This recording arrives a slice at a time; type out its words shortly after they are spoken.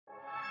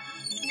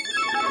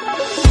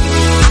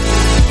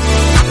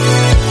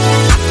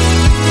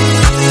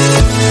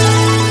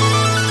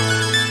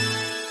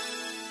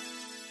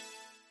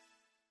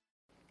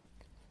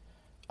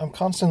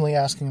constantly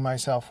asking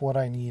myself what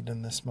I need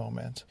in this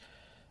moment,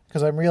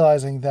 because I'm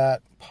realizing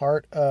that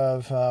part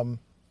of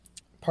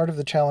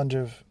the challenge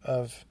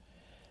of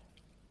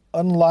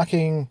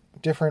unlocking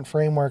different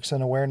frameworks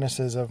and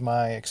awarenesses of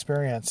my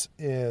experience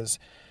is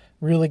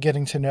really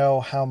getting to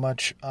know how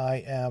much I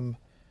am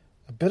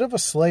a bit of a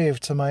slave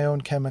to my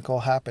own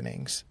chemical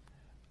happenings.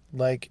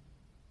 Like,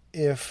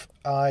 if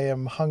I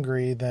am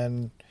hungry,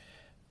 then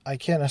I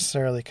can't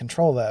necessarily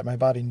control that. My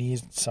body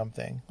needs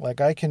something.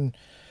 Like, I can,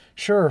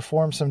 sure,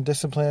 form some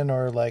discipline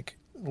or, like,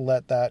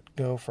 let that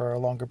go for a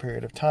longer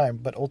period of time,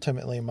 but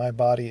ultimately my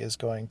body is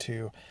going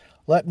to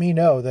let me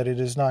know that it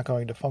is not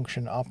going to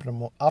function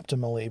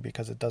optimally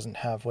because it doesn't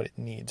have what it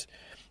needs.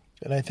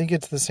 And I think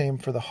it's the same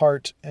for the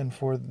heart and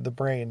for the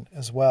brain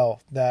as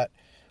well, that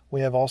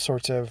we have all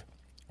sorts of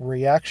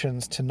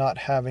reactions to not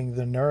having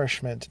the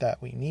nourishment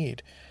that we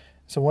need.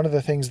 So one of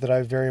the things that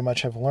I very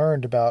much have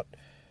learned about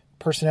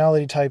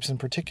personality types in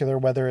particular,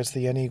 whether it's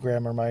the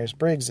Enneagram or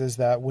Myers-Briggs, is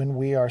that when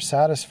we are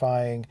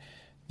satisfying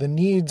the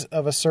needs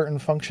of a certain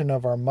function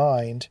of our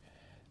mind,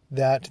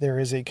 that there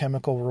is a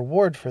chemical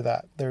reward for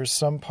that. There's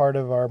some part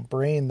of our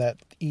brain that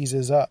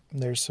eases up.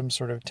 There's some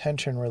sort of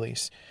tension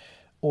release,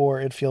 or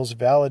it feels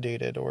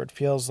validated, or it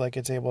feels like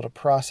it's able to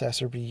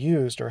process or be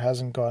used or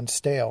hasn't gone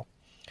stale.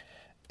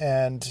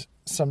 And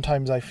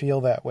sometimes I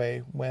feel that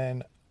way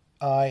when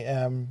I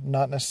am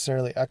not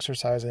necessarily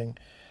exercising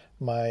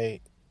my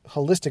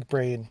holistic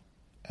brain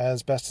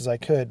as best as I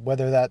could,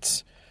 whether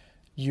that's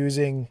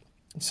using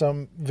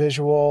some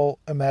visual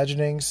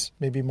imaginings,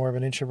 maybe more of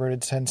an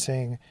introverted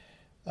sensing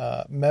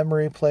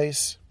memory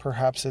place.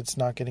 Perhaps it's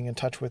not getting in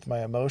touch with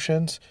my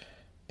emotions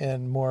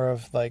and more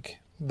of like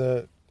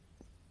the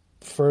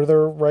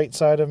further right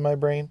side of my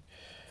brain,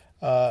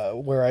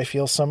 where I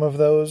feel some of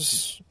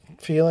those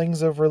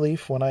feelings of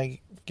relief when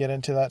I get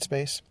into that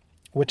space,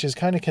 which is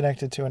kind of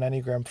connected to an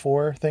Enneagram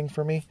 4 thing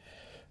for me.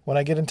 When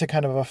I get into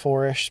kind of a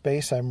 4-ish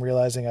space, I'm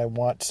realizing I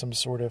want some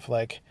sort of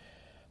like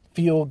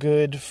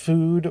feel-good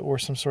food or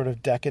some sort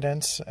of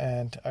decadence,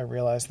 and I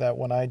realize that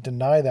when I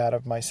deny that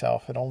of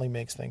myself, it only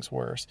makes things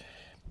worse.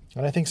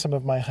 And I think some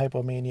of my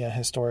hypomania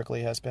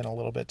historically has been a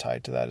little bit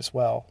tied to that as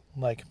well,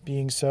 like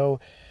being so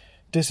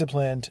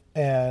disciplined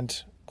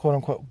and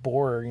quote-unquote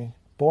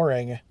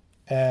boring,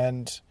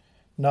 and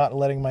not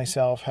letting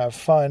myself have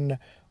fun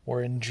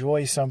or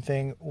enjoy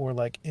something or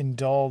like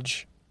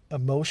indulge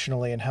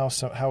emotionally in how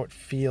it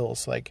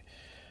feels like.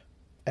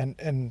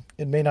 And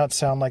it may not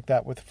sound like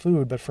that with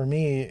food, but for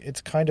me, it's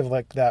kind of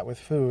like that with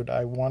food.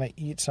 I want to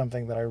eat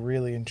something that I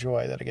really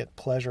enjoy, that I get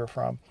pleasure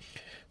from.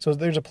 So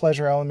there's a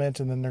pleasure element,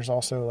 and then there's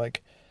also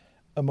like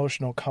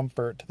emotional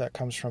comfort that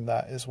comes from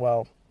that as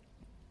well.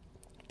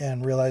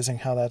 And realizing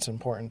how that's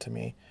important to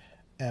me.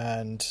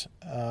 And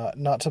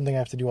not something I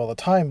have to do all the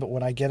time, but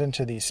when I get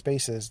into these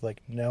spaces,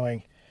 like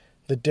knowing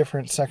the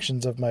different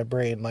sections of my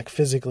brain, like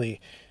physically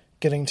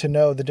getting to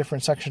know the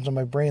different sections of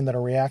my brain that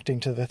are reacting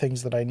to the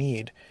things that I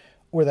need,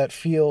 or that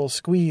feel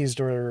squeezed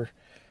or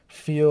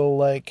feel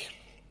like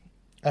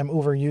I'm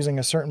overusing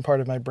a certain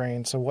part of my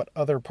brain. So what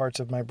other parts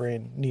of my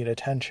brain need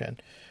attention,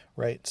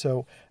 right?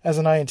 So as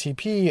an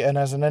INTP and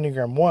as an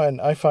Enneagram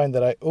 1, I find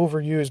that I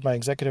overuse my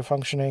executive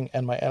functioning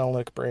and my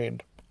analytic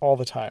brain all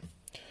the time.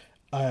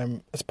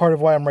 It's part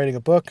of why I'm writing a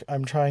book.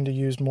 I'm trying to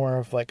use more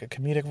of like a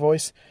comedic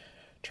voice,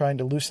 trying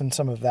to loosen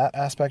some of that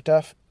aspect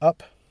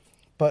up,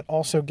 but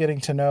also getting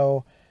to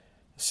know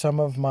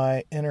some of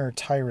my inner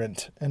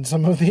tyrant and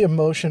some of the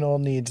emotional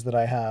needs that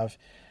I have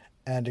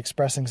and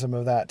expressing some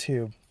of that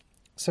too.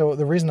 So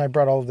the reason I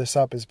brought all of this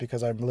up is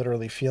because I'm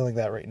literally feeling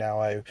that right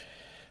now. I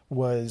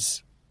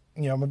was,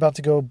 I'm about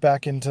to go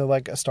back into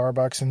like a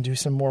Starbucks and do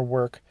some more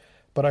work,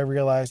 but I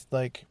realized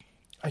like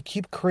I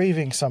keep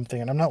craving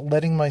something and I'm not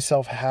letting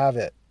myself have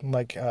it.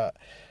 Like,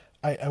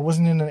 I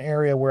wasn't in an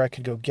area where I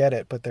could go get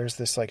it, but there's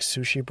this like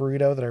sushi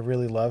burrito that I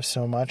really love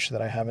so much that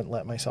I haven't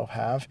let myself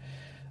have.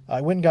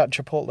 I went and got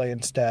Chipotle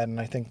instead, and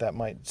I think that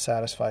might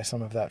satisfy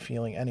some of that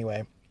feeling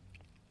anyway.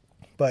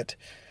 But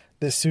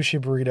this sushi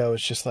burrito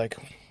is just like,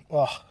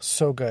 oh,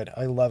 so good.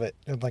 I love it.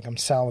 Like I'm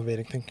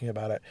salivating thinking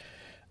about it.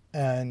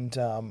 And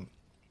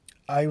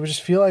I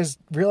just realized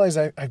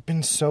I've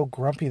been so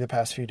grumpy the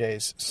past few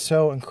days,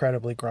 so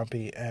incredibly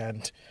grumpy,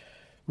 and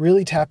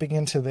really tapping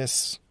into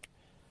this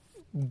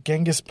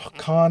Genghis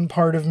Khan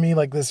part of me,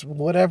 like this,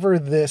 whatever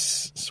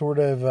this sort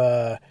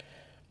of,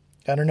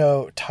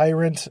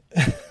 tyrant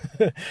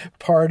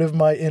part of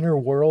my inner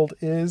world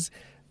is,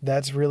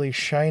 that's really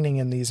shining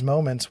in these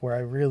moments where I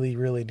really,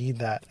 really need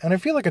that. And I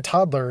feel like a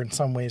toddler in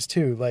some ways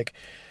too. Like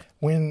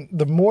when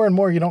the more and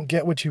more you don't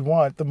get what you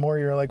want, the more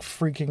you're like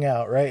freaking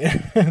out, right?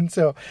 And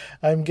so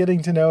I'm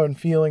getting to know and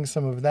feeling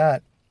some of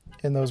that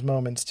in those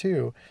moments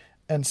too.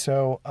 And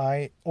so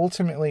I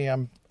ultimately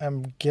I'm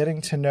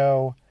getting to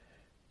know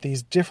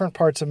these different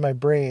parts of my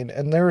brain.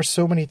 And there are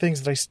so many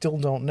things that I still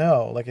don't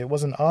know. Like it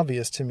wasn't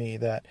obvious to me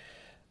that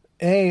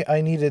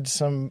I needed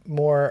some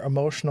more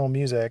emotional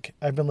music.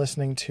 I've been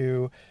listening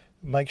to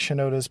Mike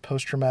Shinoda's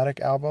Post-Traumatic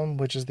album,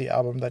 which is the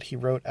album that he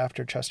wrote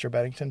after Chester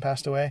Bennington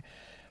passed away.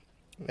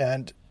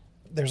 And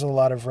there's a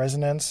lot of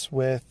resonance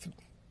with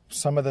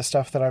some of the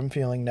stuff that I'm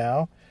feeling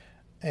now,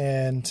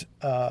 and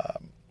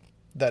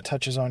that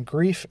touches on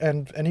grief.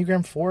 And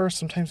Enneagram 4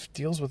 sometimes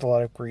deals with a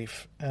lot of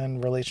grief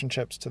and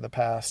relationships to the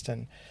past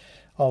and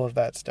all of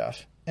that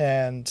stuff.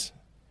 And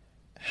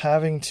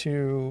having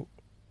to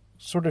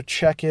sort of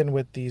check in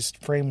with these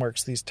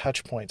frameworks, these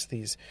touch points,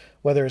 these,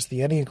 whether it's the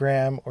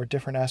Enneagram or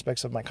different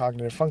aspects of my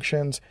cognitive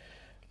functions,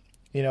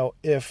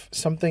 if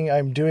something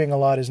I'm doing a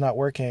lot is not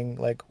working,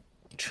 like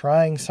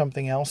trying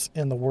something else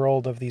in the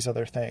world of these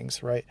other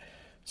things, right?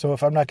 So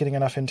if I'm not getting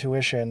enough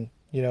intuition,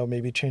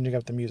 maybe changing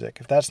up the music.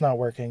 If that's not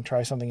working,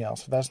 try something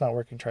else. If that's not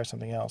working, try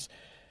something else.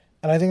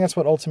 And I think that's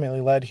what ultimately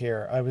led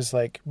here. I was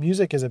like,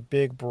 music is a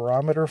big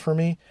barometer for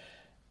me,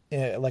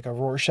 like a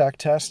Rorschach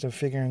test of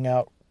figuring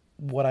out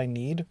what I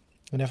need.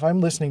 And if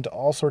I'm listening to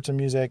all sorts of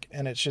music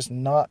and it's just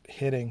not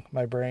hitting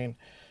my brain,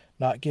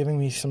 not giving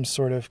me some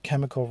sort of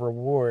chemical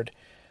reward,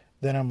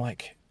 then I'm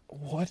like,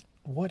 what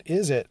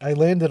is it? I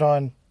landed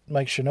on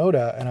Mike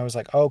Shinoda and I was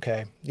like,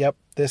 okay, yep,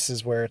 this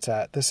is where it's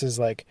at. This is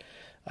like,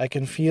 I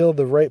can feel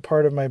the right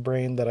part of my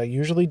brain that I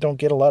usually don't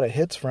get a lot of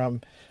hits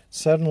from,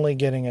 suddenly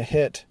getting a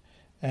hit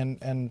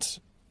and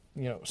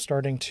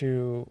starting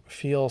to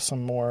feel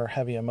some more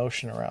heavy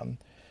emotion around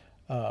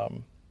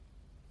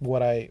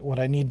what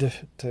I need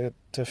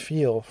to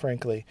feel,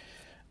 frankly.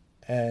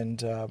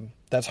 And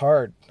that's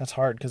hard. That's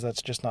hard because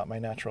that's just not my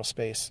natural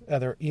space,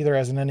 either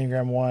as an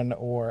Enneagram 1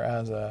 or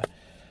as an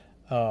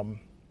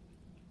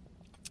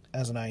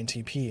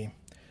INTP.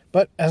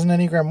 But as an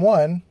Enneagram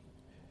 1,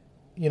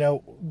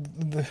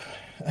 the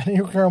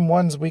Enneagram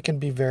 1s, we can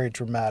be very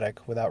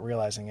dramatic without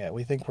realizing it.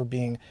 We think we're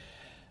being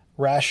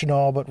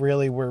rational, but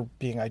really we're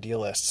being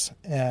idealists.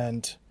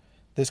 And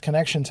this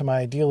connection to my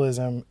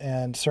idealism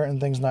and certain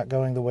things not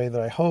going the way that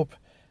I hope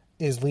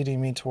is leading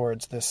me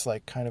towards this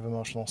like kind of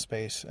emotional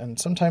space. And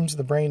sometimes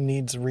the brain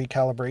needs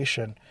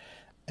recalibration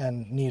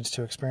and needs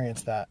to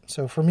experience that.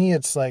 So for me,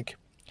 it's like,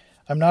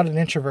 I'm not an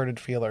introverted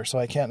feeler, so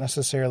I can't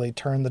necessarily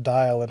turn the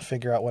dial and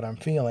figure out what I'm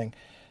feeling.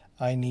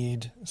 I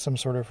need some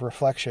sort of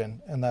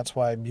reflection. And that's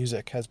why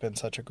music has been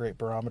such a great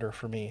barometer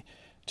for me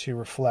to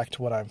reflect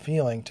what I'm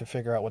feeling, to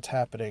figure out what's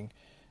happening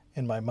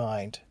in my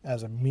mind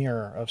as a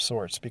mirror of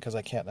sorts, because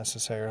I can't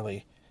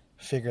necessarily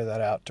figure that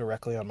out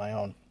directly on my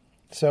own.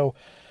 So,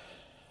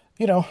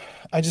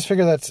 I just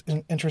figure that's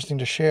interesting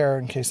to share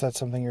in case that's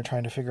something you're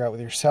trying to figure out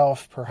with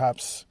yourself.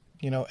 Perhaps,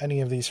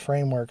 any of these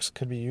frameworks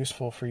could be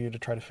useful for you to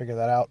try to figure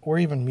that out, or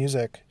even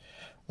music.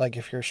 Like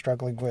if you're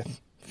struggling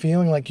with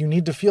feeling like you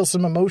need to feel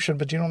some emotion,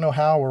 but you don't know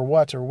how or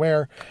what or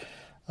where,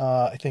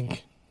 I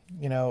think,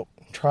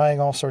 trying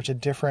all sorts of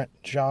different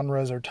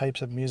genres or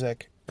types of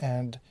music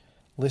and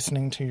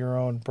listening to your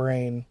own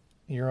brain,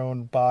 your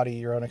own body,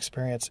 your own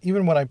experience.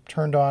 Even when I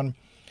turned on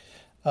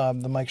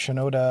the Mike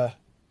Shinoda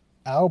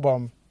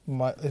album,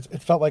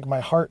 it felt like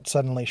my heart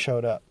suddenly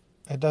showed up.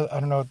 I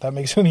don't know if that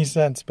makes any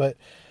sense, but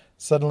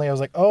suddenly I was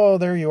like, oh,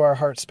 there you are,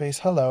 heart space,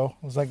 hello.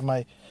 It was like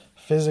my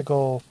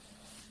physical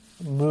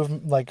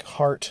movement, like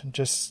heart,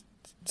 just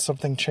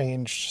something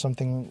changed,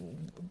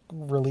 something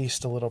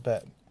released a little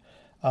bit.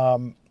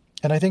 And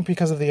I think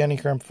because of the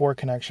Enneagram 4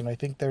 connection, I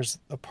think there's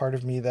a part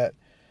of me that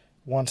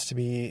wants to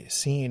be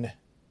seen.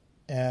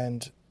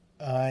 And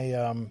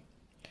I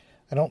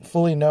don't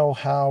fully know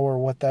how or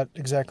what that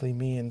exactly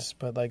means,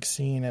 but like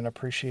seen and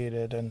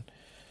appreciated and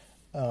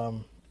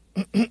and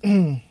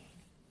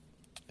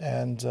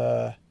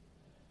I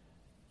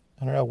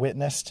don't know,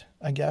 witnessed,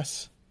 I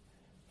guess,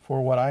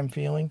 for what I'm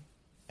feeling.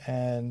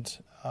 And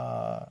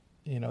that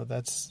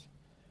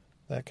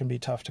can be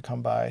tough to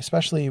come by,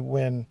 especially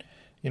when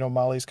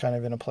Molly's kind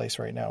of in a place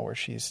right now where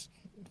she's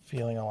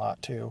feeling a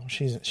lot too.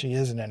 She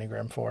is an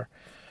Enneagram 4.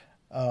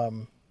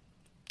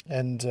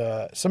 And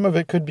some of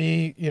it could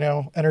be,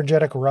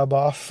 energetic rub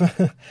off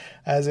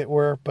as it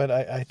were. But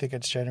I think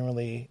it's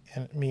generally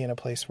me in a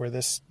place where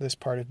this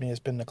part of me has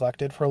been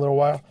neglected for a little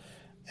while.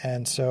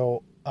 And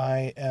so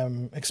I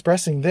am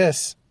expressing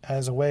this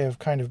as a way of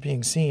kind of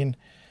being seen,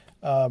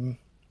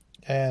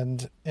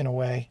 and in a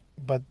way,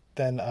 but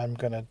then I'm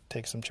going to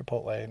take some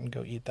Chipotle and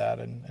go eat that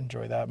and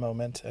enjoy that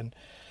moment and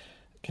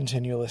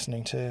continue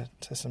listening to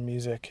some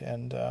music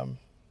and, do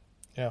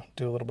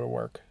a little bit of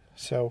work.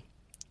 So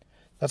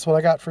that's what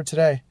I got for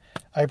today.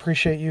 I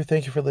appreciate you.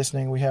 Thank you for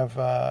listening. We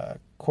have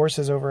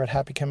courses over at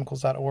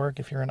happychemicals.org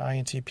if you're an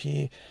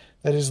INTP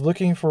that is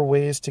looking for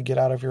ways to get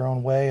out of your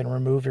own way and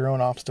remove your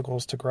own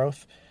obstacles to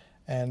growth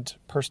and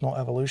personal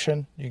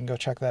evolution. You can go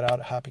check that out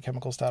at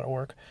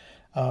happychemicals.org.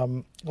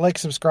 Like,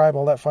 subscribe,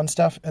 all that fun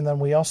stuff. And then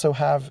we also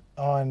have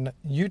on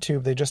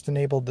YouTube, they just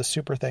enabled the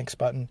super thanks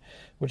button,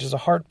 which is a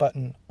heart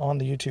button on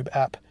the YouTube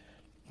app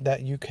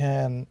that you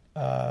can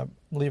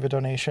leave a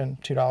donation,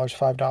 $2,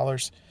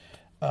 $5.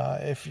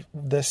 If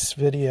this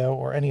video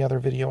or any other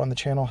video on the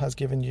channel has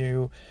given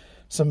you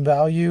some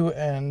value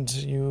and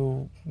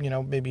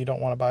maybe you don't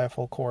want to buy a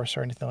full course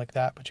or anything like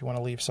that, but you want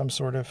to leave some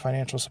sort of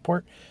financial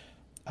support,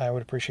 I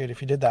would appreciate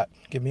if you did that.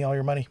 Give me all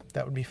your money.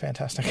 That would be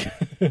fantastic.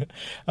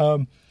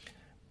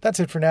 That's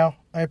it for now.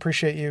 I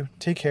appreciate you.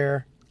 Take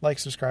care. Like,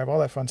 subscribe, all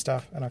that fun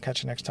stuff. And I'll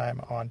catch you next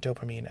time on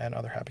Dopamine and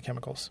Other Happy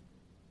Chemicals.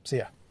 See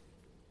ya.